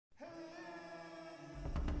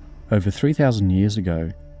over 3,000 years ago,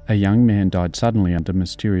 a young man died suddenly under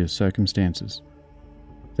mysterious circumstances.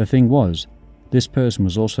 The thing was, this person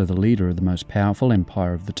was also the leader of the most powerful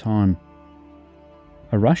empire of the time.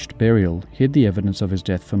 A rushed burial hid the evidence of his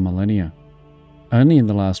death for millennia. Only in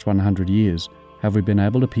the last 100 years have we been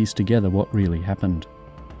able to piece together what really happened.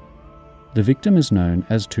 The victim is known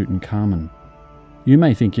as Tutankhamun. You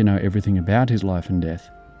may think you know everything about his life and death,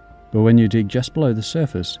 but when you dig just below the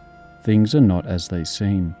surface, things are not as they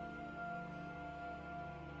seem.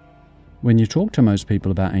 When you talk to most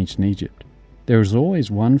people about ancient Egypt, there is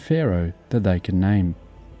always one pharaoh that they can name: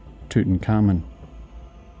 Tutankhamun.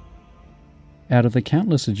 Out of the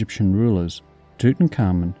countless Egyptian rulers,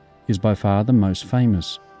 Tutankhamun is by far the most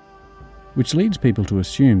famous, which leads people to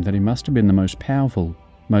assume that he must have been the most powerful,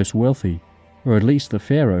 most wealthy, or at least the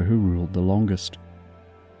pharaoh who ruled the longest.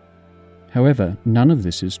 However, none of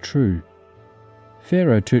this is true.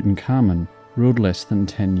 Pharaoh Tutankhamun ruled less than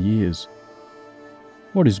 10 years.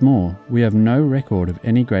 What is more, we have no record of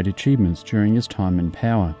any great achievements during his time in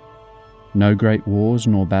power. No great wars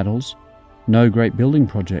nor battles, no great building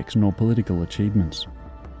projects nor political achievements.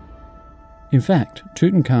 In fact,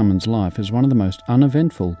 Tutankhamun's life is one of the most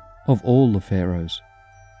uneventful of all the pharaohs.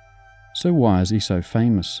 So why is he so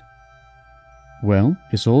famous? Well,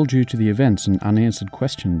 it's all due to the events and unanswered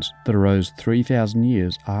questions that arose 3,000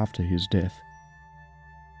 years after his death.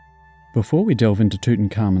 Before we delve into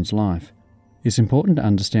Tutankhamun's life, it's important to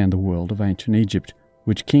understand the world of ancient Egypt,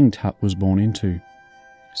 which King Tut was born into.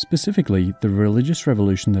 Specifically, the religious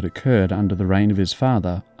revolution that occurred under the reign of his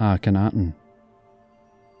father, Akhenaten.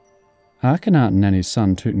 Akhenaten and his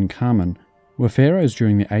son Tutankhamun were pharaohs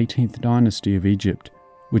during the 18th dynasty of Egypt,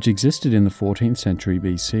 which existed in the 14th century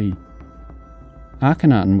BC.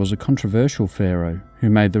 Akhenaten was a controversial pharaoh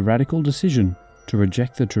who made the radical decision to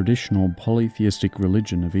reject the traditional polytheistic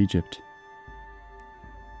religion of Egypt.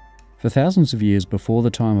 For thousands of years before the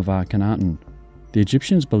time of Akhenaten, the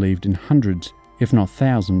Egyptians believed in hundreds, if not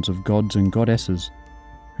thousands, of gods and goddesses,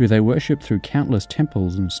 who they worshipped through countless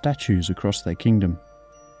temples and statues across their kingdom.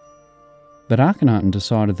 But Akhenaten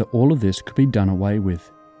decided that all of this could be done away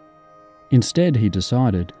with. Instead, he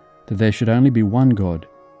decided that there should only be one god,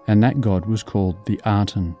 and that god was called the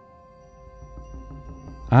Aten.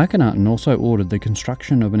 Akhenaten also ordered the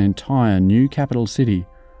construction of an entire new capital city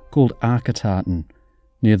called Akhetaten,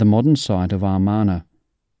 near the modern site of Amarna,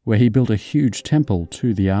 where he built a huge temple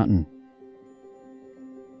to the Aten.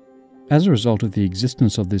 As a result of the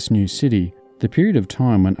existence of this new city, the period of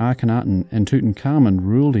time when Akhenaten and Tutankhamun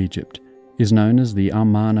ruled Egypt is known as the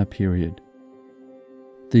Amarna period.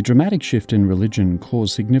 The dramatic shift in religion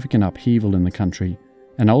caused significant upheaval in the country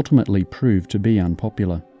and ultimately proved to be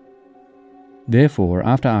unpopular. Therefore,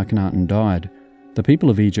 after Akhenaten died, the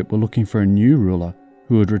people of Egypt were looking for a new ruler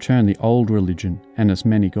who would return the old religion and its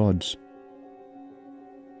many gods.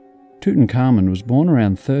 Tutankhamun was born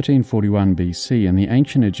around 1341 BC in the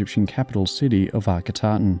ancient Egyptian capital city of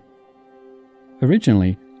Akhetaten.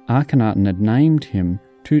 Originally, Akhenaten had named him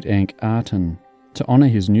Tutankhaten to honour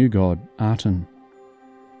his new god, Aten.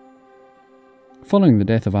 Following the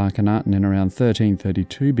death of Akhenaten in around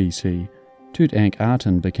 1332 BC,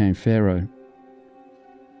 Tutankhaten became pharaoh.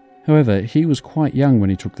 However, he was quite young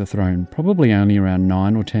when he took the throne, probably only around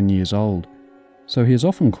 9 or 10 years old, so he is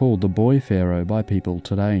often called the boy pharaoh by people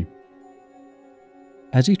today.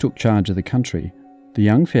 As he took charge of the country, the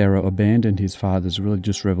young pharaoh abandoned his father's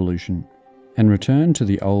religious revolution and returned to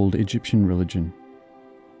the old Egyptian religion.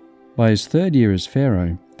 By his third year as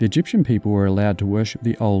pharaoh, the Egyptian people were allowed to worship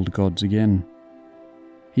the old gods again.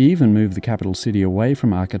 He even moved the capital city away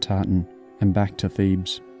from Akhetaten and back to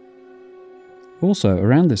Thebes. Also,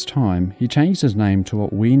 around this time, he changed his name to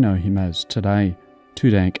what we know him as today,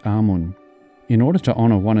 Tutankhamun, in order to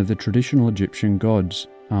honour one of the traditional Egyptian gods,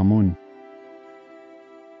 Amun.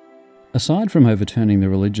 Aside from overturning the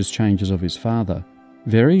religious changes of his father,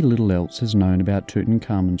 very little else is known about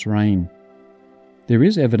Tutankhamun's reign. There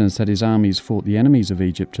is evidence that his armies fought the enemies of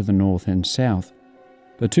Egypt to the north and south,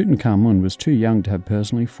 but Tutankhamun was too young to have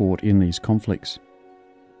personally fought in these conflicts.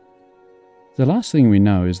 The last thing we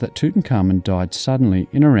know is that Tutankhamun died suddenly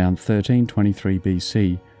in around 1323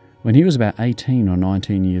 BC, when he was about 18 or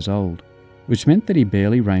 19 years old, which meant that he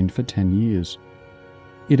barely reigned for 10 years.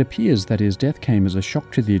 It appears that his death came as a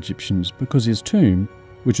shock to the Egyptians because his tomb,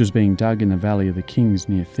 which was being dug in the Valley of the Kings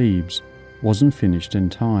near Thebes, wasn't finished in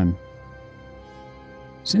time.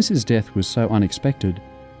 Since his death was so unexpected,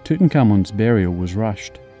 Tutankhamun's burial was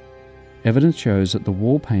rushed. Evidence shows that the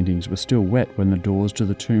wall paintings were still wet when the doors to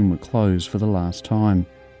the tomb were closed for the last time,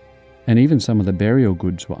 and even some of the burial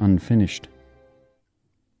goods were unfinished.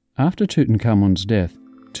 After Tutankhamun's death,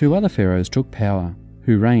 two other pharaohs took power,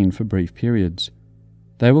 who reigned for brief periods.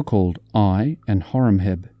 They were called Ai and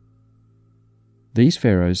Horemheb. These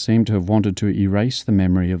pharaohs seem to have wanted to erase the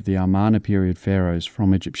memory of the Amarna period pharaohs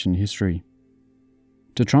from Egyptian history.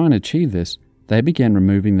 To try and achieve this, they began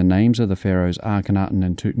removing the names of the pharaohs Akhenaten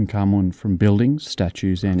and Tutankhamun from buildings,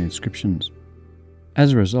 statues and inscriptions.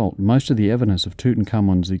 As a result, most of the evidence of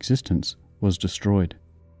Tutankhamun's existence was destroyed.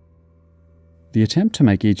 The attempt to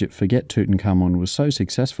make Egypt forget Tutankhamun was so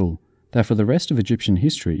successful that for the rest of Egyptian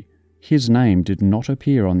history, his name did not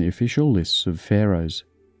appear on the official lists of pharaohs.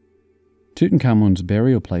 Tutankhamun's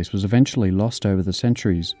burial place was eventually lost over the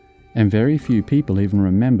centuries, and very few people even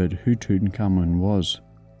remembered who Tutankhamun was.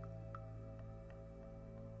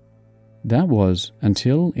 That was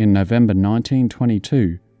until in November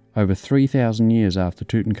 1922, over 3,000 years after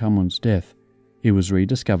Tutankhamun's death, it was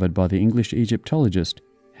rediscovered by the English Egyptologist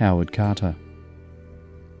Howard Carter.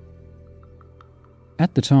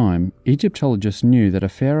 At the time, Egyptologists knew that a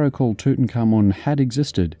pharaoh called Tutankhamun had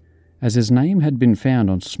existed, as his name had been found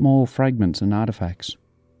on small fragments and artifacts.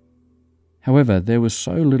 However, there was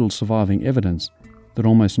so little surviving evidence that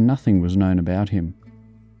almost nothing was known about him.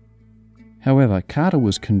 However, Carter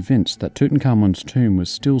was convinced that Tutankhamun's tomb was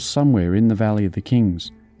still somewhere in the Valley of the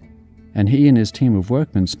Kings, and he and his team of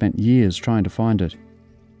workmen spent years trying to find it.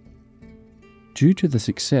 Due to the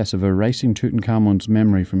success of erasing Tutankhamun's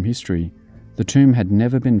memory from history, the tomb had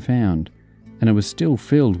never been found, and it was still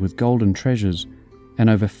filled with golden treasures and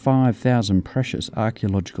over 5,000 precious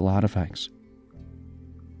archaeological artifacts.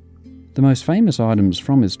 The most famous items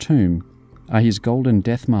from his tomb are his golden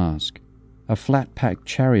death mask, a flat-packed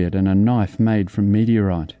chariot and a knife made from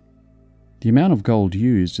meteorite. The amount of gold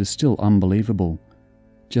used is still unbelievable.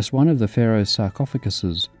 Just one of the pharaoh's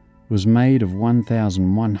sarcophaguses was made of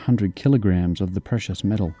 1,100 kilograms of the precious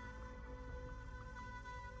metal.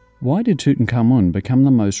 Why did Tutankhamun become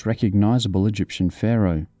the most recognizable Egyptian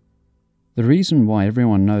pharaoh? The reason why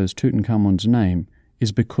everyone knows Tutankhamun's name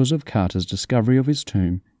is because of Carter's discovery of his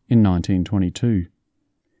tomb in 1922.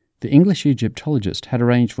 The English Egyptologist had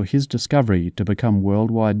arranged for his discovery to become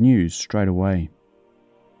worldwide news straight away.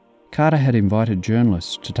 Carter had invited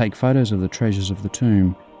journalists to take photos of the treasures of the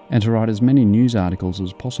tomb and to write as many news articles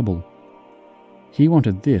as possible. He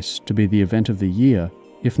wanted this to be the event of the year,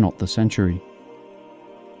 if not the century.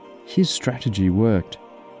 His strategy worked.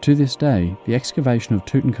 To this day, the excavation of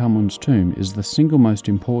Tutankhamun's tomb is the single most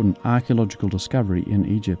important archaeological discovery in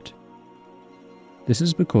Egypt. This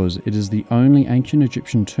is because it is the only ancient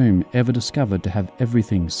Egyptian tomb ever discovered to have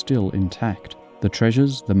everything still intact: the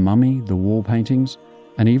treasures, the mummy, the wall paintings,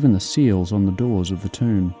 and even the seals on the doors of the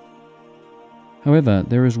tomb. However,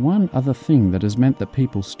 there is one other thing that has meant that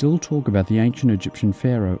people still talk about the ancient Egyptian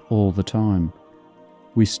pharaoh all the time.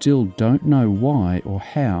 We still don't know why or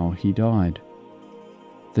how he died.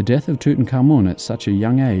 The death of Tutankhamun at such a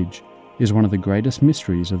young age is one of the greatest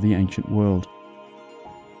mysteries of the ancient world.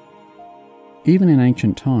 Even in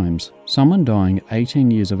ancient times, someone dying at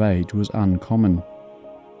 18 years of age was uncommon.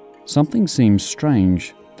 Something seems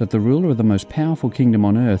strange that the ruler of the most powerful kingdom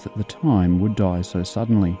on earth at the time would die so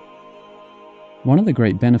suddenly. One of the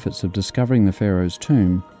great benefits of discovering the pharaoh's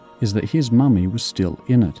tomb is that his mummy was still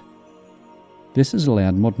in it. This has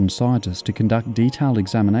allowed modern scientists to conduct detailed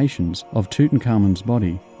examinations of Tutankhamun's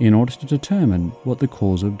body in order to determine what the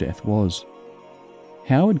cause of death was.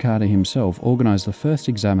 Howard Carter himself organised the first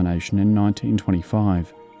examination in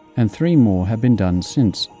 1925, and 3 more have been done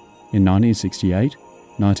since, in 1968,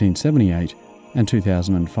 1978 and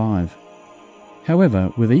 2005.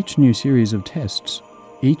 However, with each new series of tests,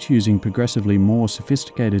 each using progressively more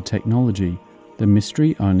sophisticated technology, the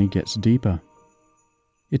mystery only gets deeper.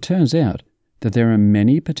 It turns out that there are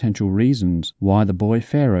many potential reasons why the boy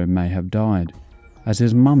pharaoh may have died, as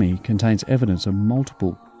his mummy contains evidence of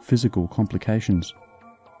multiple physical complications.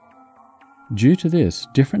 Due to this,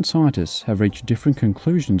 different scientists have reached different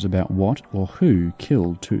conclusions about what or who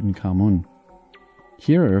killed Tutankhamun.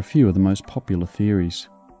 Here are a few of the most popular theories.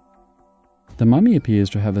 The mummy appears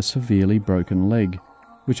to have a severely broken leg,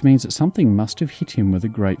 which means that something must have hit him with a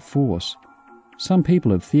great force. Some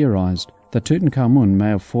people have theorized that Tutankhamun may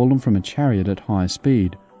have fallen from a chariot at high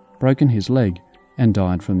speed, broken his leg, and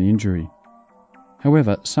died from the injury.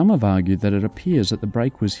 However, some have argued that it appears that the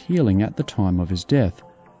break was healing at the time of his death,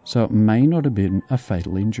 so it may not have been a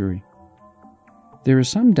fatal injury. There is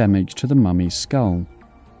some damage to the mummy's skull,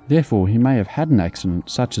 therefore he may have had an accident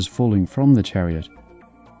such as falling from the chariot.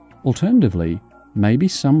 Alternatively, maybe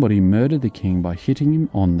somebody murdered the king by hitting him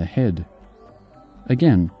on the head.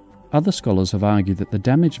 Again, other scholars have argued that the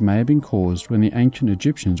damage may have been caused when the ancient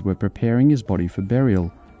Egyptians were preparing his body for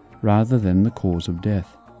burial, rather than the cause of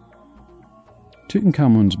death.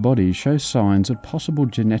 Tutankhamun's body shows signs of possible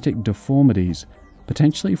genetic deformities,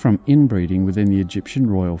 potentially from inbreeding within the Egyptian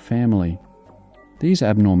royal family. These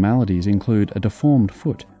abnormalities include a deformed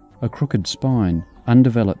foot, a crooked spine,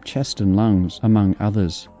 undeveloped chest and lungs, among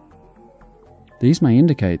others. These may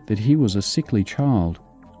indicate that he was a sickly child,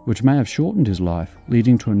 which may have shortened his life,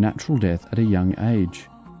 leading to a natural death at a young age.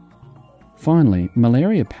 Finally,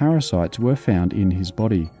 malaria parasites were found in his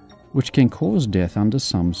body, which can cause death under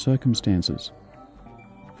some circumstances.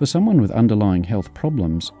 For someone with underlying health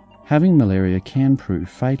problems, having malaria can prove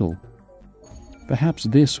fatal. Perhaps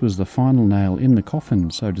this was the final nail in the coffin,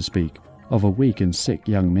 so to speak, of a weak and sick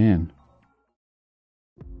young man.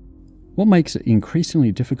 What makes it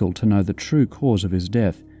increasingly difficult to know the true cause of his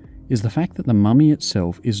death is the fact that the mummy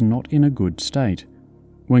itself is not in a good state.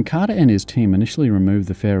 When Carter and his team initially removed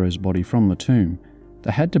the pharaoh's body from the tomb,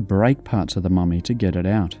 they had to break parts of the mummy to get it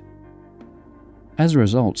out. As a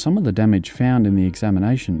result, some of the damage found in the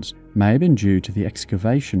examinations may have been due to the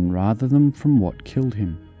excavation rather than from what killed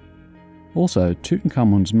him. Also,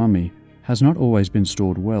 Tutankhamun's mummy has not always been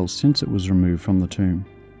stored well since it was removed from the tomb.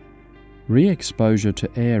 Re-exposure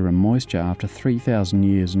to air and moisture after 3,000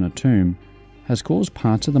 years in a tomb has caused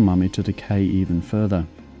parts of the mummy to decay even further.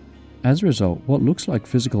 As a result, what looks like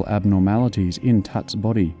physical abnormalities in Tut's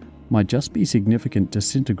body might just be significant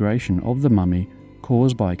disintegration of the mummy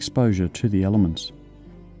caused by exposure to the elements.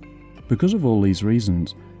 Because of all these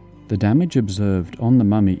reasons, the damage observed on the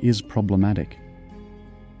mummy is problematic.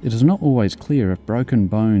 It is not always clear if broken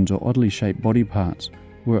bones or oddly shaped body parts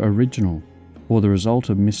were original or the result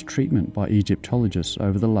of mistreatment by Egyptologists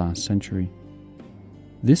over the last century.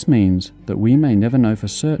 This means that we may never know for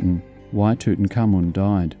certain why Tutankhamun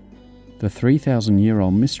died. The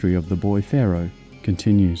 3,000-year-old mystery of the boy pharaoh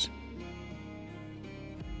continues.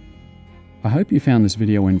 I hope you found this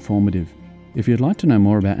video informative. If you'd like to know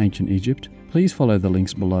more about ancient Egypt, please follow the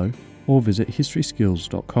links below or visit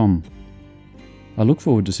historyskills.com. I look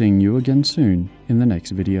forward to seeing you again soon in the next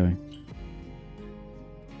video.